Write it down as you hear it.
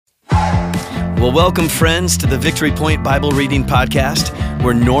Well, welcome, friends, to the Victory Point Bible Reading Podcast,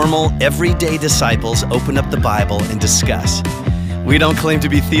 where normal, everyday disciples open up the Bible and discuss. We don't claim to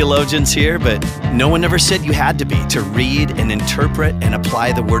be theologians here, but no one ever said you had to be to read and interpret and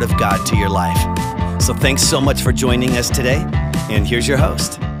apply the Word of God to your life. So thanks so much for joining us today, and here's your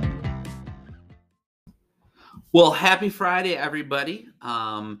host. Well, happy Friday, everybody.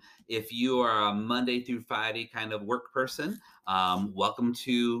 If you are a Monday through Friday kind of work person, welcome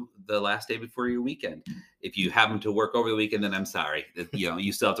to the last day before your weekend. If you happen to work over the weekend, then I'm sorry.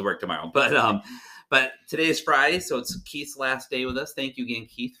 You still have to work tomorrow. But today is Friday, so it's Keith's last day with us. Thank you again,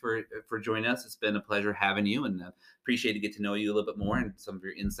 Keith, for joining us. It's been a pleasure having you, and appreciate to get to know you a little bit more and some of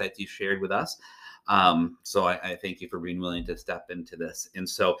your insights you shared with us. So I thank you for being willing to step into this. And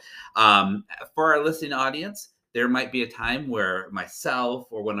so for our listening audience, there might be a time where myself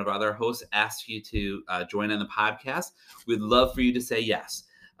or one of our other hosts asks you to join on the podcast. We'd love for you to say yes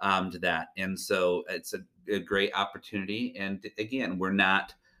to that. And so it's a great opportunity. And again, we're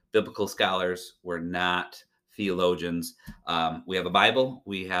not biblical scholars. We're not theologians. We have a Bible.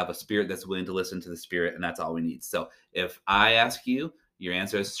 We have a spirit that's willing to listen to the Spirit, and that's all we need. So if I ask you, your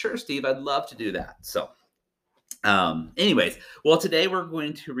answer is, sure, Steve, I'd love to do that. So anyways, well, today we're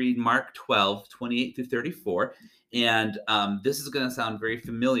going to read Mark 12, 28 through 34. And this is going to sound very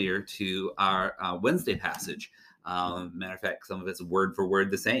familiar to our Wednesday passage. Matter of fact, some of it's word for word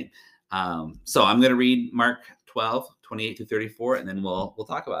the same. So I'm going to read Mark 12, 28 through 34, and then we'll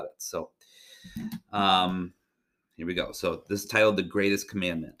talk about it. So here we go. So this is titled The Greatest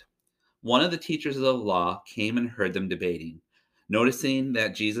Commandment. One of the teachers of the law came and heard them debating. Noticing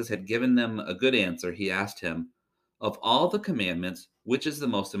that Jesus had given them a good answer, he asked him, "Of all the commandments, which is the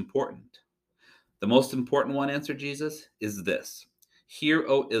most important?" "The most important one," answered Jesus, "is this. Hear,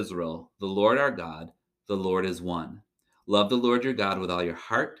 O Israel, the Lord our God, the Lord is one. Love the Lord your God with all your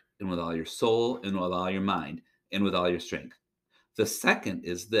heart and with all your soul and with all your mind and with all your strength. The second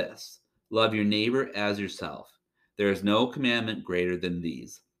is this. Love your neighbor as yourself. There is no commandment greater than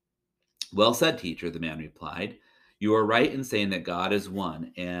these." "Well said, teacher," the man replied. "You are right in saying that God is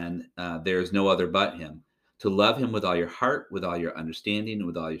one and there is no other but him. To love him with all your heart, with all your understanding, and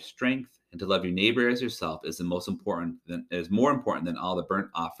with all your strength, and to love your neighbor as yourself is more important than all the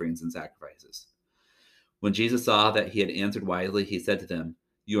burnt offerings and sacrifices." When Jesus saw that he had answered wisely, he said to them,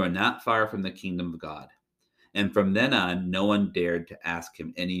 "You are not far from the kingdom of God." And from then on, no one dared to ask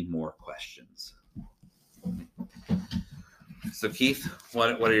him any more questions. So, Keith,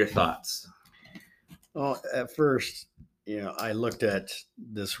 what are your thoughts? Well, at first, I looked at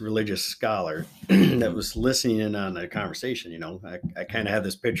this religious scholar that was listening in on the conversation. I kind of had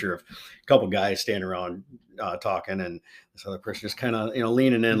this picture of a couple guys standing around talking, and this other person just kind of,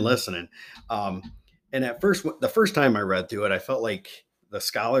 leaning in, listening. And at first, the first time I read through it, I felt like the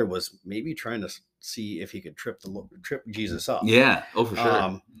scholar was maybe trying to see if he could trip Jesus up. Yeah, for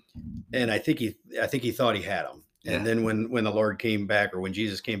sure. And I think he thought he had him. And then when the Lord came back, or when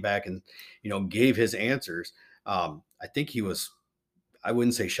Jesus came back and, gave his answers, I think he was, I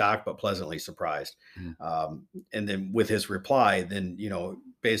wouldn't say shocked, but pleasantly surprised. And then with his reply, then,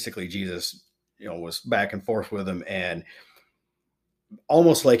 basically Jesus, was back and forth with him, and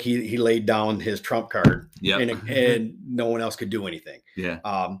almost like he laid down his trump card. And no one else could do anything.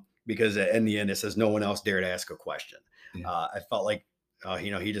 Because in the end, it says no one else dared ask a question. I felt like,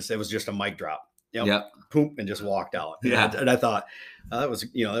 it was just a mic drop. Poop, and just walked out. And I thought that was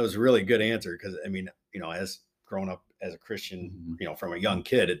a really good answer, because as grown up as a Christian, from a young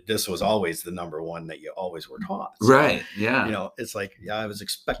kid, this was always the number one that you always were taught. So, right. Yeah. It's like, I was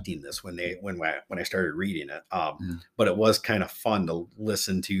expecting this when I started reading it. But it was kind of fun to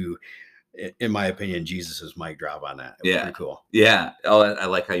listen to, in my opinion, Jesus's mic drop on that. It was pretty cool. Yeah. Oh, I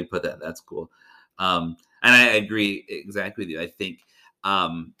like how you put that. That's cool. And I agree exactly with you. I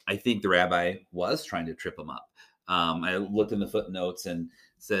think the rabbi was trying to trip him up. I looked in the footnotes and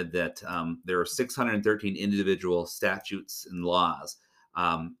said that there were 613 individual statutes and laws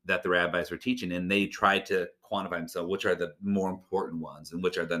that the rabbis were teaching, and they tried to quantify them. So which are the more important ones and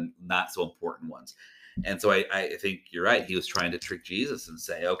which are the not so important ones? And so I think you're right. He was trying to trick Jesus and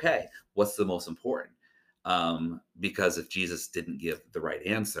say, okay, what's the most important? Because if Jesus didn't give the right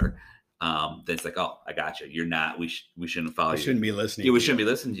answer, then it's like, oh, I got you. You're not. We shouldn't follow you. We shouldn't be listening. We shouldn't be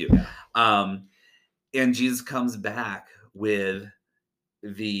listening to you. And Jesus comes back with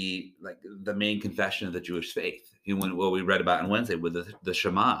the main confession of the Jewish faith. What we read about on Wednesday with the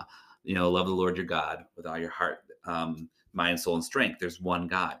Shema. Love the Lord your God with all your heart, mind, soul, and strength. There's one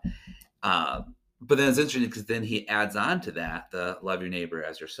God. But then it's interesting because then he adds on to that the love your neighbor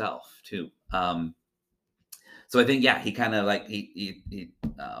as yourself too. So I think, he kind of like, he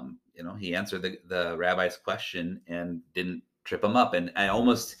he answered the rabbi's question and didn't trip him up. And I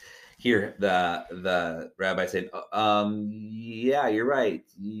almost hear the rabbi saying, yeah, you're right.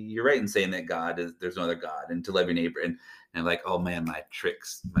 You're right in saying that there's no other God, and to love your neighbor. And I'm like, oh man, my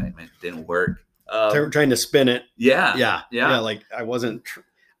tricks, my didn't work. Trying to spin it. Yeah. Like I wasn't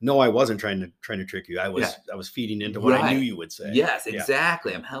trying to trick you. I was feeding into what I knew you would say. Yes,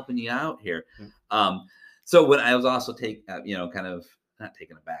 exactly. I'm helping you out here. So when I was also kind of not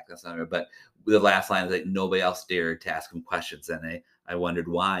taken aback, that's not right, but the last line is like, nobody else dared to ask him questions, and I wondered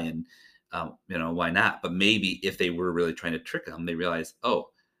why, and why not? But maybe if they were really trying to trick him, they realized,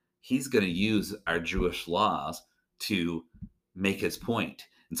 oh, he's going to use our Jewish laws to make his point.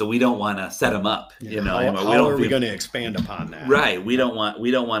 And so we don't want to set him up, How are we going to expand upon that? Right. We don't want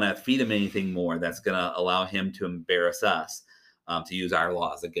to feed him anything more that's going to allow him to embarrass us, to use our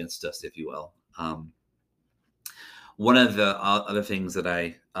laws against us, if you will. One of the other things that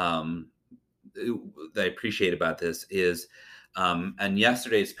I appreciate about this is, in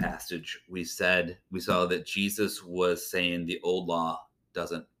yesterday's passage, we saw that Jesus was saying the old law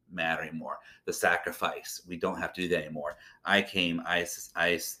doesn't matter anymore. The sacrifice, we don't have to do that anymore. I came, I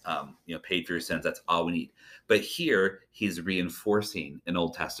paid for your sins. That's all we need. But here he's reinforcing an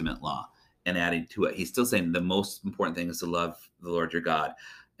Old Testament law and adding to it. He's still saying the most important thing is to love the Lord your God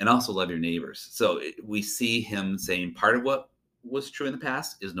and also love your neighbors. So we see him saying part of what was true in the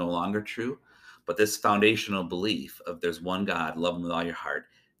past is no longer true, but this foundational belief of there's one God, love him with all your heart,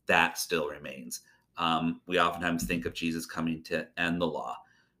 that still remains. We oftentimes think of Jesus coming to end the law,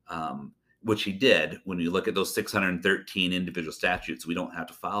 which he did. When you look at those 613 individual statutes, we don't have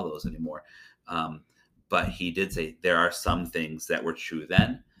to follow those anymore. But he did say there are some things that were true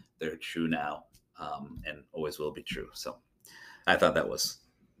then, they're true now, and always will be true. So I thought that was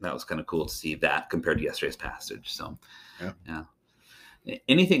kind of cool to see that compared to yesterday's passage. So yeah.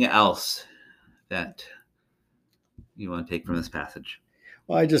 Anything else that you want to take from this passage?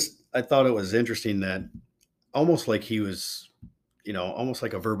 Well, I thought it was interesting that almost like he was, almost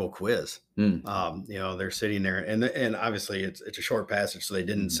like a verbal quiz. They're sitting there and obviously it's a short passage, so they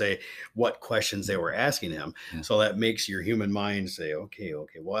didn't say what questions they were asking him. Yeah. So that makes your human mind say, okay,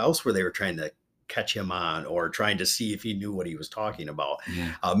 what else were they trying to catch him on, or trying to see if he knew what he was talking about?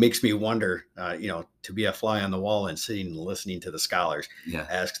 Makes me wonder, to be a fly on the wall and sitting and listening to the scholars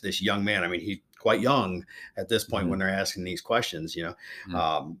ask this young man. I mean, he's quite young at this point when they're asking these questions.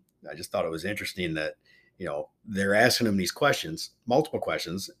 I just thought it was interesting that they're asking him these questions, multiple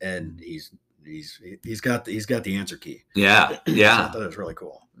questions, and he's got the answer key. Yeah. So I thought it was really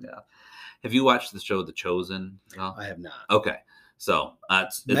cool. Yeah. Have you watched the show The Chosen at all? I have not. Okay. So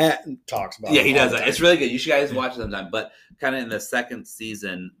Matt talks about he does that. It's really good. You should guys watch it sometime. But kind of in the second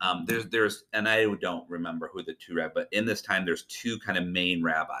season, there's and I don't remember who the two but in this time there's two kind of main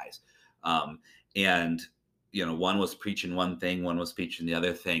rabbis, and one was preaching one thing, one was preaching the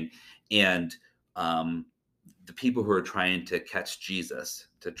other thing, and the people who were trying to catch Jesus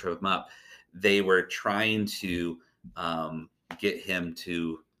to trip him up, they were trying to get him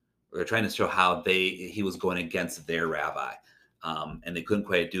to. They're trying to show how he was going against their rabbi. And they couldn't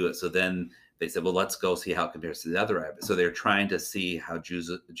quite do it. So then they said, well, let's go see how it compares to the other rabbis. So they're trying to see how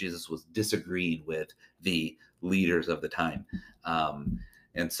Jesus was disagreeing with the leaders of the time.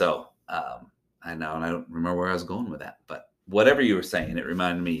 And so I don't remember where I was going with that, but whatever you were saying, it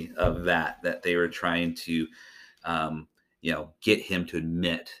reminded me of that they were trying to, get him to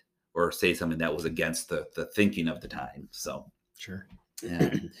admit or say something that was against the thinking of the time. So sure.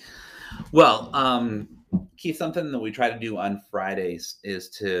 Yeah. Well, Keith, something that we try to do on Fridays is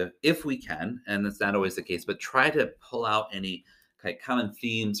to, if we can, and it's not always the case, but try to pull out any kind of common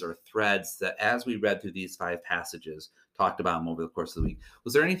themes or threads that as we read through these 5 passages, talked about them over the course of the week.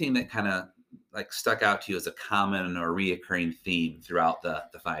 Was there anything that kind of like stuck out to you as a common or reoccurring theme throughout the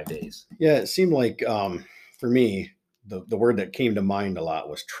 5 days? Yeah, it seemed like for me, the word that came to mind a lot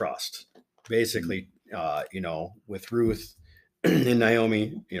was trust. Basically, with Ruth and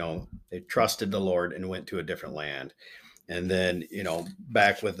Naomi, they trusted the Lord and went to a different land. And then,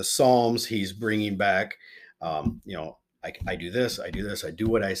 back with the Psalms, he's bringing back, I do this, I do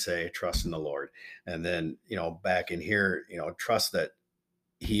what I say, trust in the Lord. And then, back in here, trust that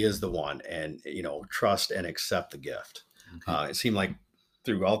he is the one, and, trust and accept the gift. Okay. It seemed like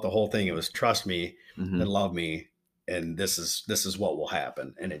throughout the whole thing, it was trust me and love me. And this is what will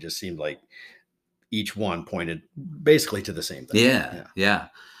happen. And it just seemed like each one pointed basically to the same thing. Yeah.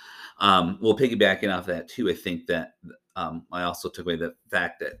 Well, piggybacking off that too, I think that I also took away the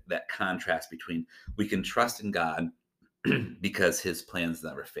fact that contrast between we can trust in God because his plans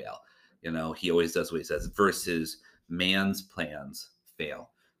never fail. You know, he always does what he says versus man's plans fail.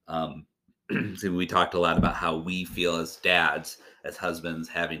 So we talked a lot about how we feel as dads, as husbands,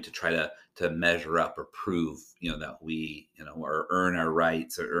 having to try to measure up or prove, that we, or earn our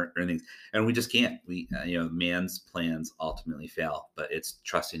rights or earn things, and we just can't. We, man's plans ultimately fail, but it's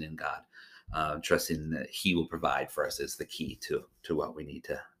trusting in God, trusting that He will provide for us is the key to what we need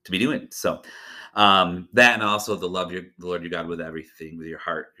to be doing. So that, and also the love the Lord your God with everything, with your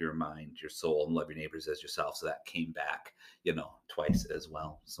heart, your mind, your soul, and love your neighbors as yourself. So that came back, twice as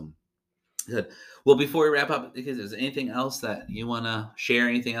well. So good. Well, before we wrap up, because is there anything else that you want to share?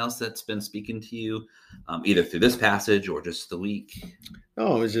 Anything else that's been speaking to you, either through this passage or just the week?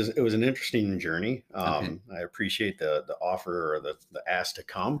 No, it was an interesting journey. Okay. I appreciate the offer or the ask to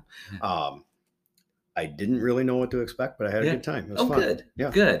come. I didn't really know what to expect, but I had a good time. It was fun. Good. Yeah.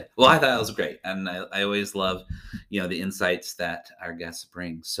 Good. Well, I thought it was great. And I always love, the insights that our guests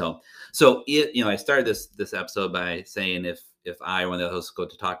bring. So I started this episode by saying if I or one of the hosts go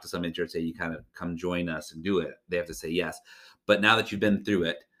to talk to somebody in church, say you kind of come join us and do it, they have to say yes. But now that you've been through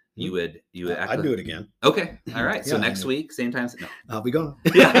it, you would I'd do it again. Okay. All right. So Yeah, next week, same time. No. I'll be gone.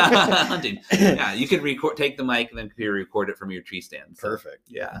 Yeah. Hunting. Yeah. You could take the mic and then computer record it from your tree stand. So, Perfect.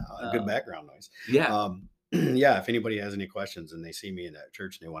 yeah. Good background noise. Yeah. Yeah. If anybody has any questions and they see me in that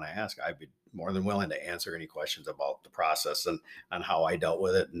church and they want to ask, I'd be more than willing to answer any questions about the process and on how I dealt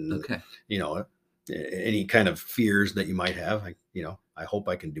with it. And, Okay. any kind of fears that you might have, I hope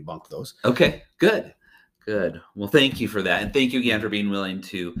I can debunk those. Okay, good. Well, thank you for that. And thank you again for being willing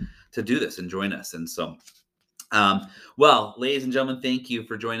to do this and join us. And so, well, ladies and gentlemen, thank you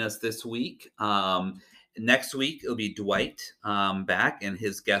for joining us this week. Next week, it'll be Dwight back, and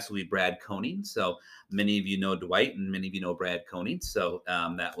his guest will be Brad Koning. So many of you know Dwight and many of you know Brad Koning. So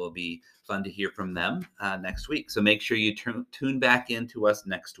that will be fun to hear from them next week. So make sure you tune back into us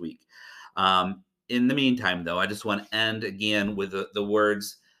next week. In the meantime, though, I just want to end again with the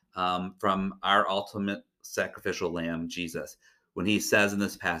words from our ultimate sacrificial lamb, Jesus, when he says in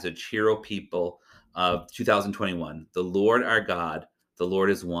this passage, "Hero people of 2021, the Lord our God, the Lord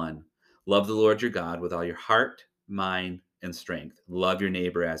is one. Love the Lord your God with all your heart, mind, and strength. Love your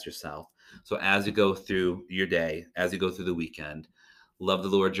neighbor as yourself." So as you go through your day, as you go through the weekend, love the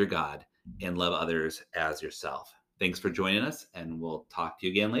Lord your God and love others as yourself. Thanks for joining us, and we'll talk to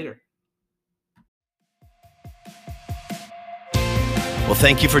you again later. Well,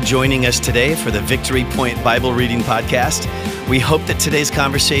 thank you for joining us today for the Victory Point Bible Reading Podcast. We hope that today's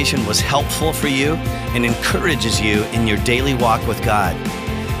conversation was helpful for you and encourages you in your daily walk with God.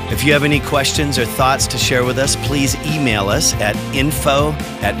 If you have any questions or thoughts to share with us, please email us at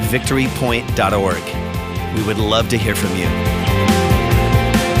info@victorypoint.org. We would love to hear from you.